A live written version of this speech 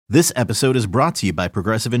This episode is brought to you by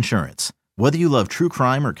Progressive Insurance. Whether you love true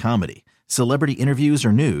crime or comedy, celebrity interviews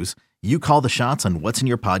or news, you call the shots on what's in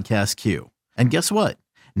your podcast queue. And guess what?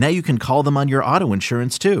 Now you can call them on your auto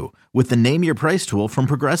insurance too with the Name Your Price tool from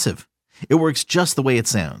Progressive. It works just the way it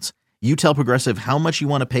sounds. You tell Progressive how much you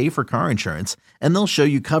want to pay for car insurance, and they'll show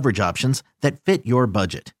you coverage options that fit your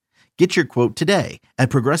budget. Get your quote today at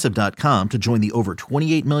Progressive.com to join the over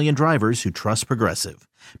 28 million drivers who trust Progressive.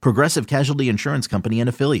 Progressive Casualty Insurance Company and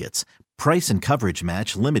Affiliates. Price and coverage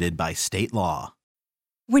match limited by state law.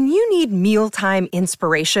 When you need mealtime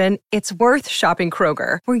inspiration, it's worth shopping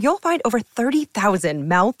Kroger, where you'll find over 30,000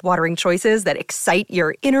 mouth-watering choices that excite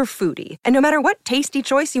your inner foodie. And no matter what tasty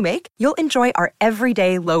choice you make, you'll enjoy our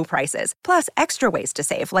everyday low prices, plus extra ways to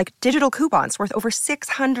save, like digital coupons worth over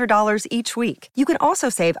 $600 each week. You can also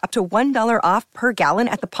save up to $1 off per gallon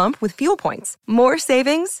at the pump with fuel points. More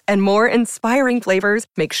savings and more inspiring flavors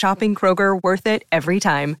make shopping Kroger worth it every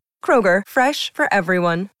time. Kroger, fresh for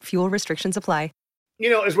everyone. Fuel restrictions apply. You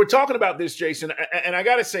know, as we're talking about this, Jason, and I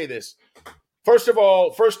got to say this. First of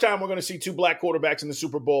all, first time we're going to see two black quarterbacks in the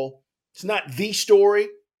Super Bowl. It's not the story.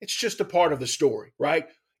 It's just a part of the story, right?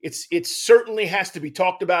 It certainly has to be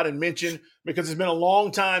talked about and mentioned because it's been a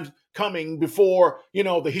long time coming before, you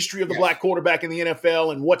know, the history of the black quarterback in the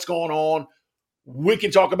NFL and what's going on. We can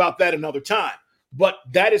talk about that another time. But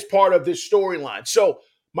that is part of this storyline. So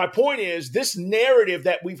my point is this narrative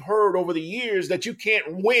that we've heard over the years that you can't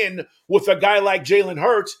win with a guy like Jalen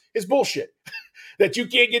Hurts is bullshit. That you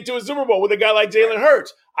can't get to a Super Bowl with a guy like Jalen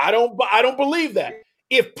Hurts. I don't believe that.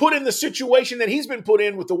 If put in the situation that he's been put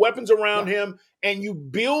in with the weapons around him and you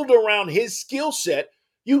build around his skill set,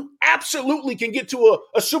 you absolutely can get to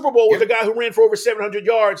a Super Bowl with a guy who ran for over 700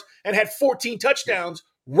 yards and had 14 touchdowns,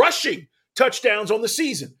 rushing touchdowns on the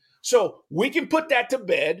season. So we can put that to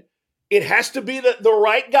bed. It has to be the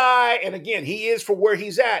right guy. And again, he is for where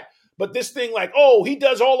he's at. But this thing like, oh, he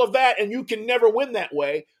does all of that and you can never win that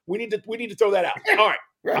way. We need to throw that out. All right.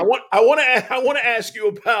 I want to ask you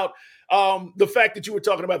about the fact that you were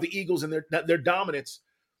talking about the Eagles and their dominance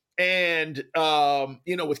and,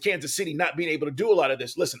 with Kansas City not being able to do a lot of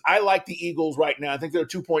this. Listen, I like the Eagles right now. I think they're a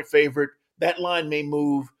 2-point favorite. That line may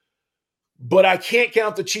move. But I can't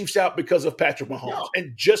count the Chiefs out because of Patrick Mahomes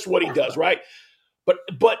and just what he does, right?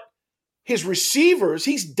 But his receivers,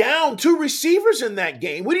 he's down 2 receivers in that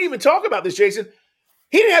game. We didn't even talk about this, Jason.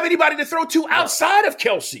 He didn't have anybody to throw to outside of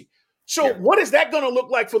Kelsey. So what is that going to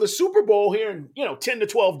look like for the Super Bowl here in 10 to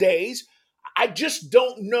 12 days? I just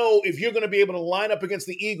don't know if you're going to be able to line up against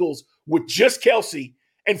the Eagles with just Kelsey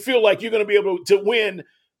and feel like you're going to be able to win,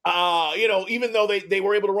 even though they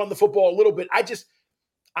were able to run the football a little bit.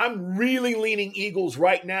 I'm really leaning Eagles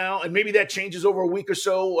right now, and maybe that changes over a week or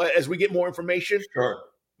so as we get more information. Sure.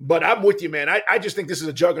 But I'm with you, man. I just think this is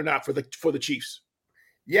a juggernaut for the Chiefs.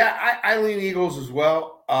 Yeah, I lean Eagles as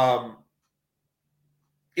well. I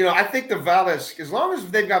think the Valdez, as long as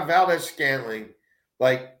they've got Valdez-Scantling,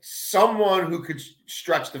 like someone who could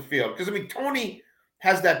stretch the field. Because, Tony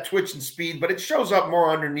has that twitch and speed, but it shows up more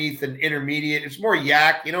underneath and intermediate. It's more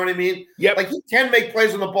yak, you know what I mean? Yep. Like he can make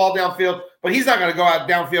plays on the ball downfield, but he's not going to go out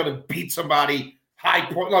downfield and beat somebody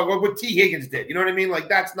high point, like what T. Higgins did. You know what I mean? Like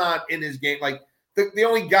that's not in his game. Like the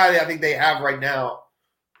only guy that I think they have right now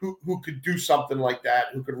who could do something like that,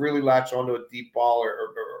 who could really latch onto a deep ball or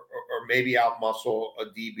maybe outmuscle a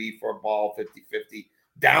DB for a ball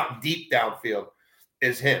 50-50 deep downfield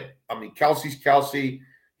is him. Kelsey's Kelsey.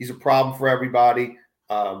 He's a problem for everybody.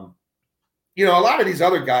 A lot of these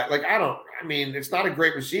other guys, it's not a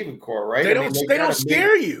great receiving core, right? They don't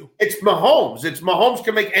scare you. It's Mahomes. Mahomes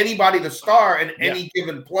can make anybody the star in any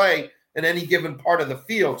given play in any given part of the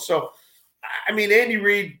field. So, Andy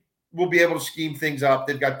Reid will be able to scheme things up.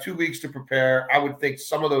 They've got 2 weeks to prepare. I would think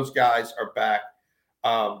some of those guys are back.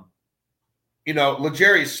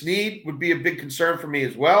 L'Jarius Sneed would be a big concern for me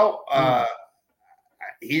as well.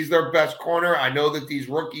 He's their best corner. I know that these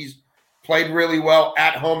rookies played really well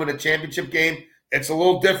at home in a championship game. It's a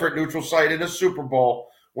little different, neutral site in a Super Bowl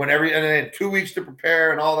and then 2 weeks to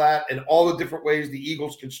prepare and all that and all the different ways the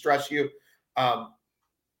Eagles can stress you.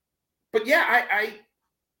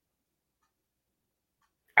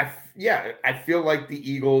 I feel like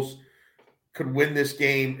the Eagles could win this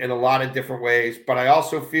game in a lot of different ways, but I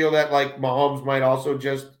also feel that like Mahomes might also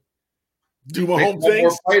just do Mahomes things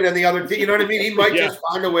more play than the other team. You know what I mean? He might just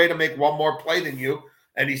find a way to make one more play than you,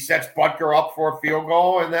 and he sets Butker up for a field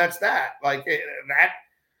goal, and that's that. Like that.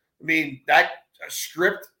 That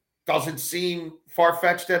script doesn't seem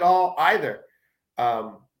far-fetched at all either.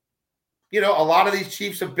 A lot of these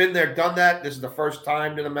Chiefs have been there, done that. This is the first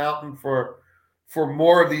time to the mountain for for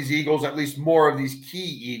more of these Eagles, at least more of these key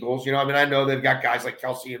Eagles. You know, I mean, I know they've got guys like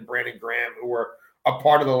Kelsey and Brandon Graham who were a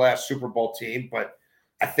part of the last Super Bowl team, but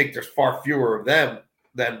I think there's far fewer of them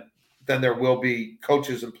than there will be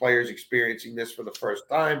coaches and players experiencing this for the first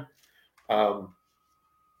time. And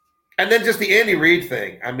then just the Andy Reid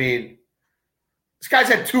thing. I mean, this guy's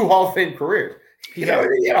had 2 Hall of Fame careers. He had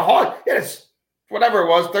whatever it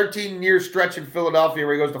was, 13-year stretch in Philadelphia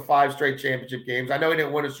where he goes to 5 straight championship games. I know he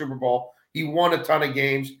didn't win a Super Bowl. He won a ton of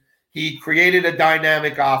games. He created a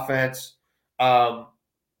dynamic offense. And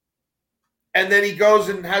then he goes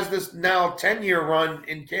and has this now 10-year run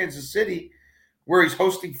in Kansas City where he's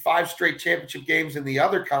hosting 5 straight championship games in the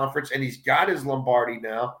other conference, and he's got his Lombardi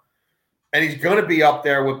now. And he's going to be up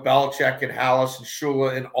there with Belichick and Hallis and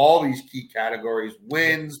Shula in all these key categories,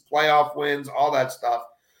 wins, playoff wins, all that stuff.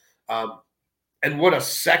 And what a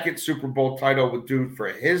second Super Bowl title would do for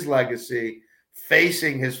his legacy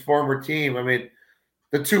facing his former team. I mean,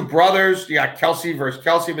 the 2 brothers, you got Kelsey versus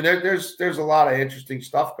Kelsey. I mean, there's a lot of interesting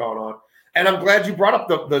stuff going on. And I'm glad you brought up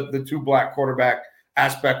the 2 black quarterback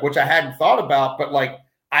aspect, which I hadn't thought about, but like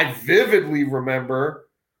I vividly remember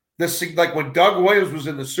this, like when Doug Williams was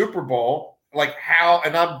in the Super Bowl, like how,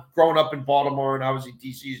 and I'm growing up in Baltimore and obviously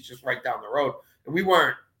DC is just right down the road. And we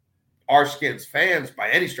weren't our Skins fans by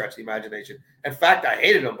any stretch of the imagination. In fact, I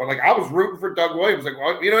hated him, but like I was rooting for Doug Williams. Like,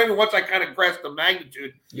 well, you know, even once I kind of grasped the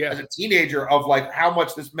magnitude as a teenager of like how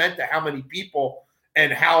much this meant to how many people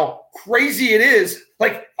and how crazy it is,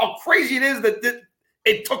 like how crazy it is that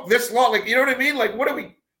it took this long. Like, you know what I mean? Like, what are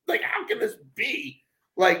we, like, how can this be?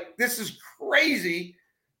 Like, this is crazy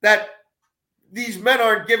that these men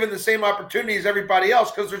aren't given the same opportunity as everybody else,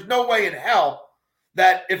 because there's no way in hell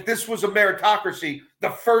that if this was a meritocracy, the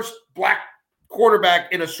first black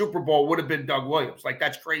quarterback in a Super Bowl would have been Doug Williams. Like,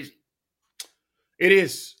 that's crazy. It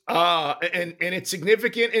is. And it's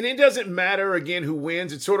significant. And it doesn't matter, again, who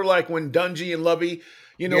wins. It's sort of like when Dungy and Lovey,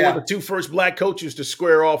 were the 2 first black coaches to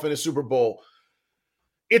square off in a Super Bowl.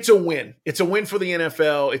 It's a win. It's a win for the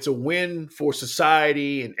NFL. It's a win for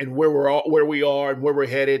society and where we are and where we're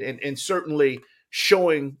headed. And certainly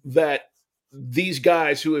showing that these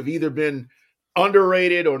guys who have either been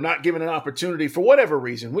underrated or not given an opportunity for whatever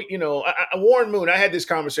reason. Warren Moon, I had this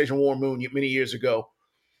conversation with Warren Moon many years ago,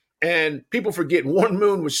 and people forget Warren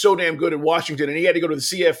Moon was so damn good at Washington, and he had to go to the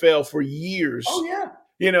CFL for years. Oh, yeah.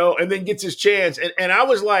 And then gets his chance. And I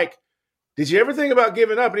was like, did you ever think about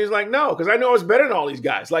giving up? And he's like, no, because I know I was better than all these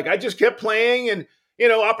guys. Like, I just kept playing, and,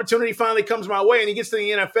 opportunity finally comes my way, and he gets to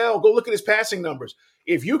the NFL. Go look at his passing numbers.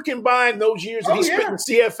 If you combine those years that he spent in the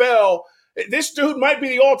CFL, this dude might be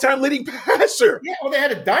the all-time leading passer. Yeah, well, they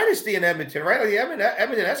had a dynasty in Edmonton, right? Like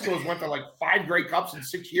Edmonton Eskimos went to like 5 Grey Cups in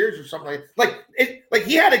 6 years or something like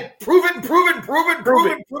he had to prove it.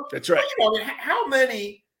 That's right. How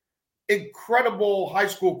many incredible high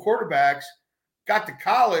school quarterbacks got to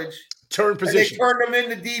college? Turn position. They turned them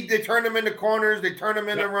into deep. They turned them into corners. They turned them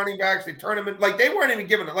into running backs. They turned them in like they weren't even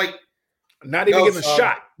given it. Like, not even given a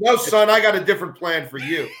shot. No, son, I got a different plan for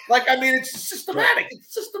you. Like, I mean, it's systematic.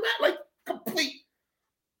 It's systematic. Like, complete,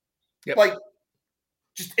 like,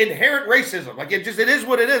 just inherent racism. Like, it is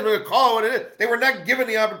what it is. We're going to call it what it is. They were not given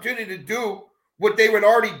the opportunity to do what they were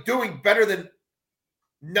already doing better than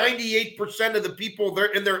 98% of the people there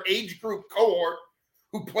in their age group cohort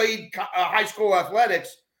who played high school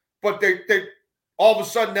athletics. But they're all of a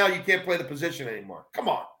sudden now you can't play the position anymore. Come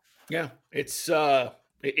on. Yeah, it's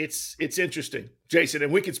interesting, Jason,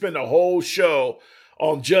 and we could spend a whole show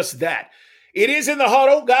on just that. It is In the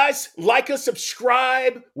Huddle, guys. Like us,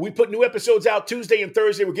 subscribe. We put new episodes out Tuesday and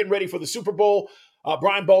Thursday. We're getting ready for the Super Bowl.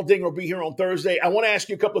 Brian Baldinger will be here on Thursday. I want to ask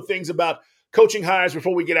you a couple of things about coaching hires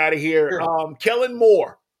before we get out of here. Sure. Kellen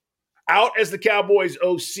Moore, out as the Cowboys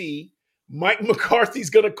OC. Mike McCarthy's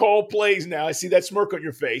going to call plays now. I see that smirk on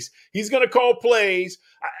your face. He's going to call plays.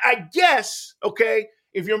 I guess, okay,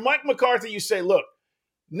 if you're Mike McCarthy, you say, look,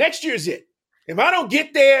 next year's it. If I don't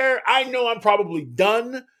get there, I know I'm probably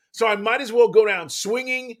done. So I might as well go down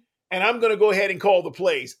swinging, and I'm going to go ahead and call the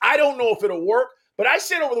plays. I don't know if it'll work, but I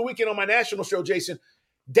said over the weekend on my national show, Jason,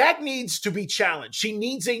 Dak needs to be challenged. He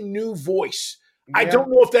needs a new voice. Yeah. I don't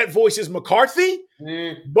know if that voice is McCarthy,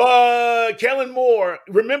 but Kellen Moore.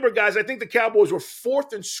 Remember, guys, I think the Cowboys were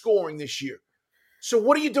 4th in scoring this year. So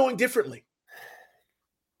what are you doing differently?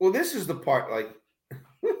 Well, this is the part, like,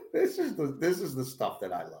 this is the stuff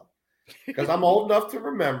that I love. Because I'm old enough to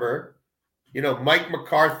remember, Mike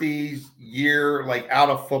McCarthy's year, like, out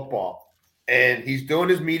of football. And he's doing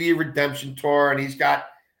his media redemption tour, and he's got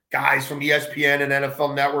guys from ESPN and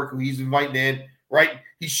NFL Network who he's inviting in. right?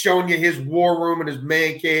 He's showing you his war room and his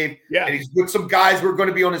man cave. Yeah. And he's with some guys who are going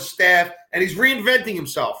to be on his staff, and he's reinventing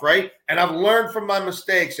himself, right? And I've learned from my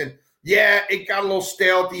mistakes. And yeah, it got a little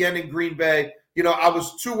stale at the end in Green Bay. You know, I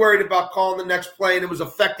was too worried about calling the next play, and it was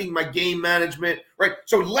affecting my game management, right?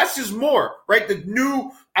 So less is more, right?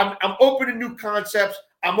 I'm open to new concepts.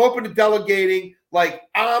 I'm open to delegating. Like,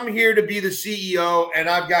 I'm here to be the CEO, and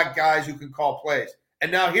I've got guys who can call plays.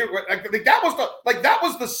 And now here, like that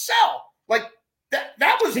was the sell. Like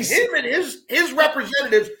that was him and his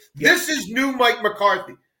representatives. Yep. This is new Mike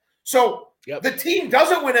McCarthy. So the team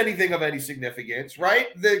doesn't win anything of any significance,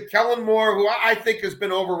 right? The Kellen Moore, who I think has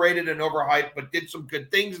been overrated and overhyped, but did some good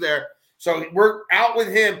things there. So we're out with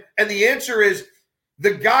him. And the answer is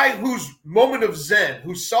the guy whose moment of zen,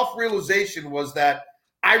 whose self-realization was that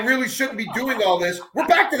I really shouldn't be doing all this. We're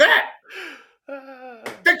back to that.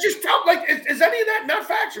 That just tell, like, is any of that not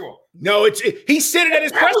factual? No, he said it at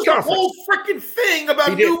his press conference. That was the whole freaking thing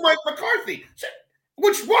about new Mike McCarthy,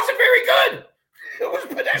 which wasn't very good. It was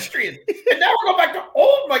pedestrian. And now we're going back to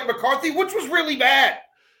old Mike McCarthy, which was really bad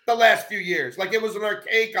the last few years. Like, it was an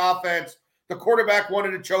archaic offense. The quarterback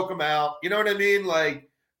wanted to choke him out. You know what I mean? Like,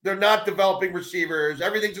 they're not developing receivers.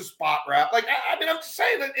 Everything's a spot wrap. Like, I mean, I'm just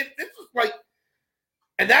saying that it's like,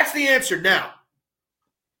 and that's the answer now.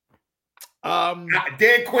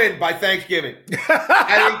 Dan Quinn by Thanksgiving.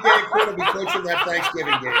 I think Dan Quinn will be coaching that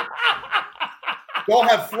Thanksgiving game. They'll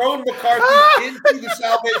have thrown McCarthy into the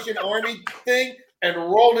Salvation Army thing and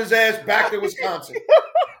rolled his ass back to Wisconsin.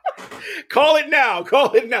 Call it now.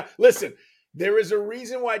 Call it now. Listen, there is a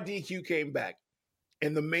reason why DQ came back.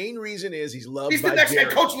 And the main reason is he's loved by Jerry. He's the next head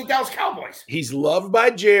coach of the Dallas Cowboys. He's loved by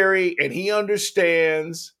Jerry, and he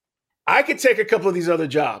understands I could take a couple of these other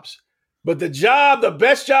jobs. But the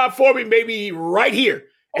best job for me may be right here.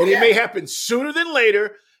 And it may happen sooner than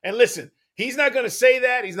later. And listen, he's not going to say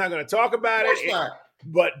that. He's not going to talk about it. Not.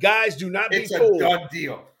 But guys, do not be fooled. It's a done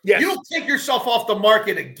deal. Yes. You don't take yourself off the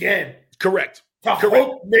market again. Correct.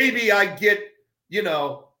 Hope maybe I get,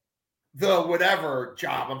 the whatever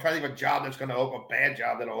job. I'm trying to think of a job that's going to open, a bad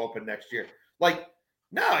job that'll open next year. Like,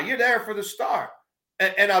 no, you're there for the start.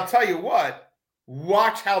 And I'll tell you what,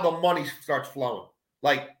 watch how the money starts flowing.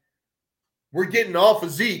 Like, we're getting off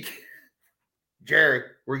of Zeke. Jerry,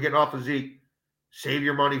 we're getting off of Zeke. Save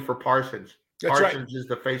your money for Parsons. That's Parsons is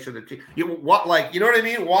the face of the team. You know what I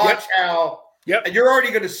mean? Watch how. Yep. And you're already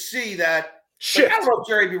going to see that. Shit. Like, I don't know if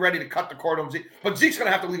Jerry would be ready to cut the cord on Zeke, but Zeke's going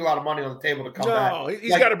to have to leave a lot of money on the table to come back. No,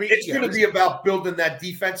 he's got to be. It's going to be about building that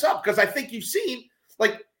defense up because I think you've seen,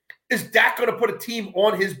 like, is Dak going to put a team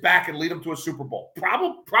on his back and lead them to a Super Bowl?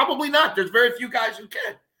 Probably not. There's very few guys who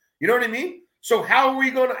can. You know what I mean? So how are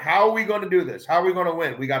we going to do this? How are we going to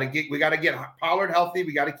win? We got to get Pollard healthy.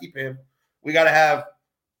 We got to keep him. We got to have,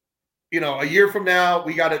 a year from now,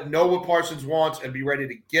 we got to know what Parsons wants and be ready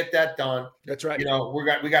to get that done. That's right.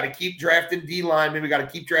 We got to keep drafting D linemen. We got to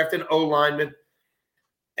keep drafting O linemen.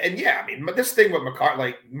 And yeah, I mean, this thing with McCarthy,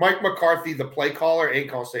 like Mike McCarthy, the play caller,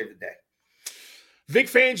 ain't gonna save the day. Vic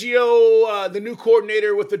Fangio, the new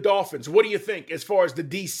coordinator with the Dolphins. What do you think as far as the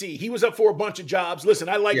DC? He was up for a bunch of jobs. Listen,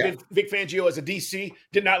 I like Vic Fangio as a DC.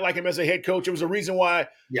 Did not like him as a head coach. It was a reason why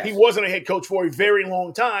he wasn't a head coach for a very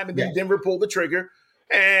long time. And then Denver pulled the trigger,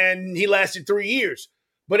 and he lasted 3 years.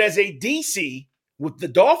 But as a DC with the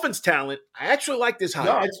Dolphins talent, I actually like this hire.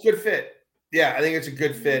 No, it's a good fit. Yeah, I think it's a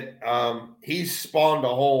good fit. He's got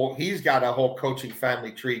a whole coaching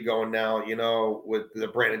family tree going now, with the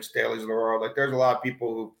Brandon Staley's of the world. Like, there's a lot of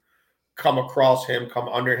people who come across him, come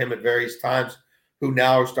under him at various times, who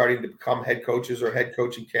now are starting to become head coaches or head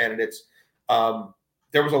coaching candidates.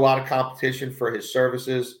 There was a lot of competition for his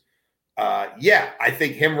services. I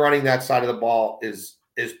think him running that side of the ball is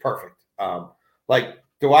perfect.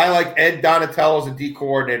 Do I like Ed Donatello as a D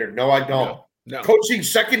coordinator? No, I don't. No. Coaching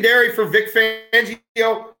secondary for Vic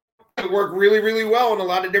Fangio worked really, really well in a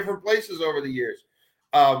lot of different places over the years.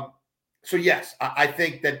 So yes, I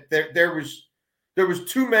think that there was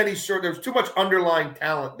too much underlying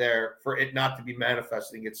talent there for it not to be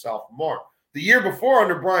manifesting itself more. The year before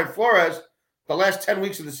under Brian Flores, the last 10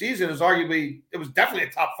 weeks of the season it was definitely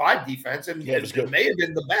a top 5 defense, and it may have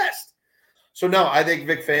been the best. So no, I think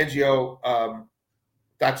Vic Fangio,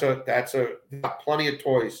 that's plenty of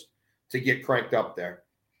toys to get cranked up there.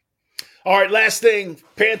 All right, last thing.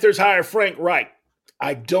 Panthers hire Frank Reich.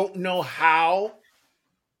 I don't know how.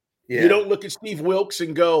 You don't look at Steve Wilkes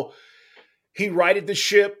and go, he righted the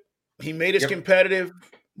ship. He made us competitive.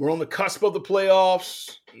 We're on the cusp of the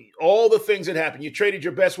playoffs. All the things that happened. You traded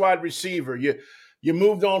your best wide receiver. You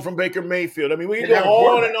moved on from Baker Mayfield. I mean, we can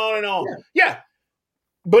go on and on and on. Yeah.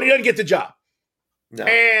 But he doesn't get the job. No.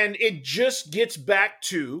 And it just gets back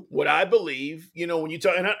to what I believe, when you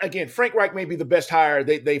talk, and again, Frank Reich may be the best hire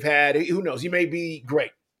they've had. Who knows? He may be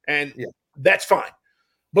great. And that's fine.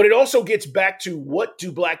 But it also gets back to, what do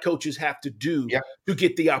black coaches have to do to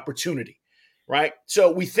get the opportunity, right? So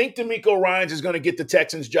we think DeMeco Ryans is going to get the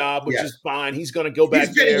Texans job, which is fine. He's going to go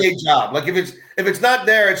back there. He's getting a job. Like, if it's not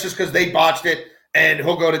there, it's just because they botched it, and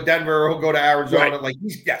he'll go to Denver or he'll go to Arizona. Right. Like,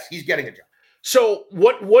 he's getting a job. So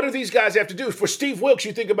what do these guys have to do? For Steve Wilks,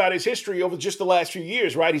 you think about his history over just the last few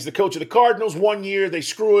years, right? He's the coach of the Cardinals 1 year. They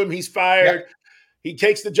screw him. He's fired. He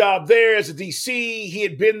takes the job there as a DC. He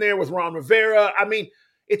had been there with Ron Rivera. I mean,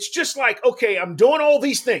 it's just like, okay, I'm doing all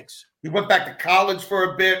these things. He went back to college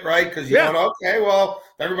for a bit, right? Because you know, okay, well,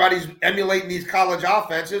 everybody's emulating these college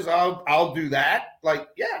offenses. I'll do that. Like,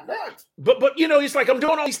 But he's like, I'm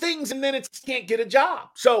doing all these things, and then it can't get a job.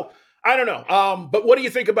 So I don't know. But what do you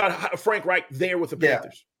think about Frank Reich there with the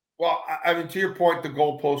Panthers? Well, I mean, to your point, the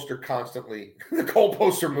goalposts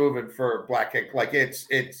are moving for Black Ink. Like,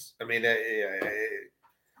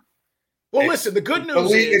 listen, the good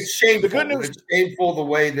news is it's shameful. It's shameful the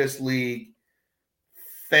way this league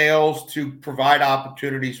fails to provide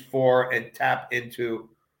opportunities for and tap into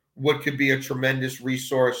what could be a tremendous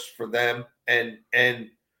resource for them. And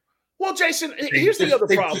well, Jason, here's the other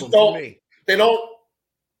problem for me. They don't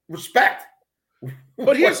respect.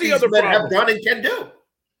 But here's the other problem. Have done and can do.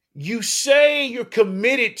 You say you're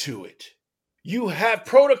committed to it. You have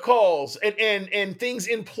protocols and things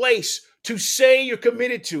in place to say you're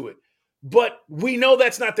committed to it. But we know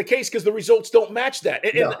that's not the case because the results don't match that.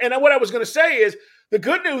 And what I was going to say is, the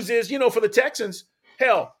good news is, for the Texans,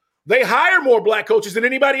 hell, they hire more black coaches than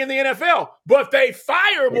anybody in the NFL, but they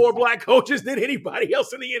fire more black coaches than anybody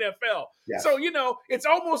else in the NFL. Yes. So, it's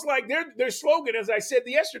almost like their slogan, as I said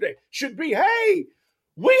yesterday, should be, hey,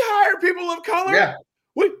 we hire people of color. Yeah.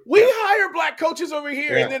 We hire black coaches over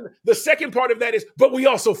here. Yeah. And then the second part of that is, but we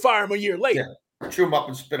also fire them a year later. Yeah. Chew them up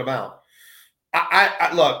and spit them out.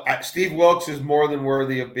 I look, Steve Wilks is more than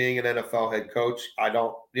worthy of being an NFL head coach. I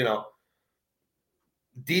don't,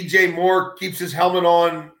 DJ Moore keeps his helmet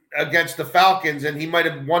on against the Falcons, and he might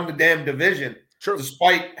have won the damn division,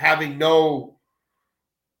 despite having no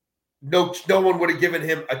one would have given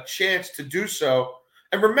him a chance to do so.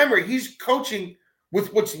 And remember, he's coaching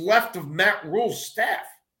with what's left of Matt Rule's staff.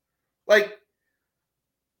 Like,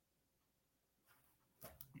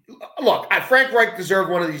 look, Frank Reich deserved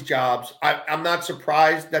one of these jobs. I'm not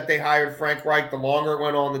surprised that they hired Frank Reich the longer it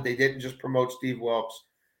went on, that they didn't just promote Steve Wilks,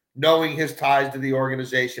 knowing his ties to the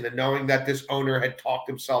organization and knowing that this owner had talked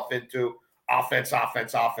himself into offense,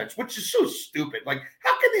 which is so stupid. Like,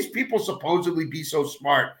 how can these people supposedly be so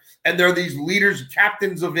smart? And they're these leaders,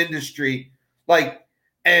 captains of industry, like,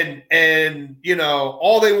 and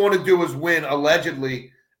all they want to do is win,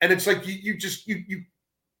 allegedly. And it's like you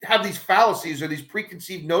have these fallacies or these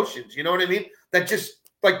preconceived notions, you know what I mean? That just,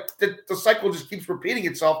 like, the cycle just keeps repeating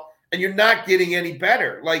itself, and you're not getting any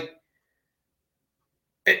better. Like,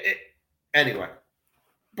 anyway.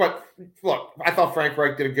 But look, I thought Frank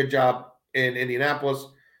Reich did a good job in Indianapolis.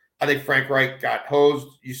 I think Frank Reich got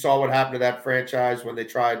hosed. You saw what happened to that franchise when they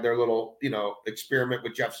tried their little, experiment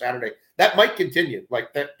with Jeff Saturday. That might continue.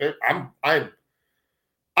 Like that, I'm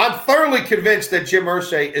thoroughly convinced that Jim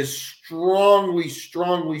Irsay is strongly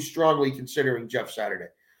considering Jeff Saturday.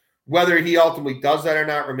 Whether he ultimately does that or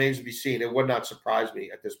not remains to be seen. It would not surprise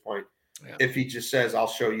me at this point if he just says, "I'll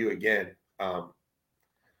show you again."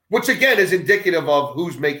 Which again is indicative of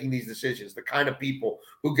who's making these decisions, the kind of people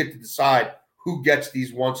who get to decide who gets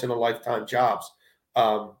these once-in-a-lifetime jobs.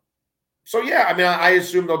 I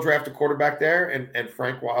assume they'll draft a quarterback there, and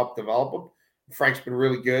Frank will help develop them. Frank's been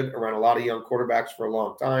really good around a lot of young quarterbacks for a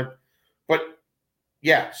long time. But,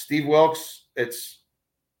 Steve Wilks,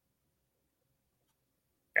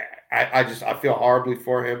 I feel horribly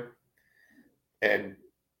for him. And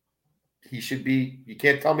he should be – you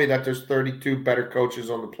can't tell me that there's 32 better coaches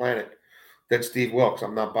on the planet than Steve Wilks.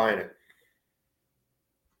 I'm not buying it.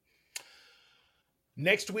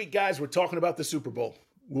 Next week, guys, we're talking about the Super Bowl.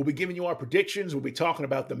 We'll be giving you our predictions. We'll be talking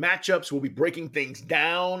about the matchups. We'll be breaking things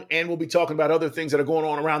down. And we'll be talking about other things that are going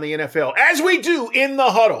on around the NFL, as we do in the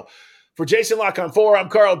Huddle. For Jason Lock-on-4, I'm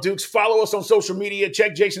Carl Dukes. Follow us on social media.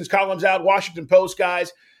 Check Jason's columns out. Washington Post,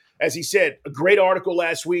 guys. As he said, a great article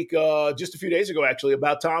last week, just a few days ago, actually,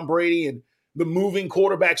 about Tom Brady and the moving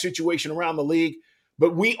quarterback situation around the league.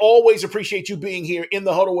 But we always appreciate you being here in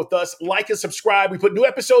the Huddle with us. Like and subscribe. We put new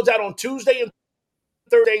episodes out on Tuesday and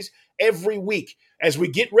Thursdays every week as we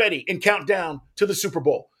get ready and count down to the Super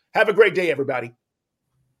Bowl. Have a great day, everybody.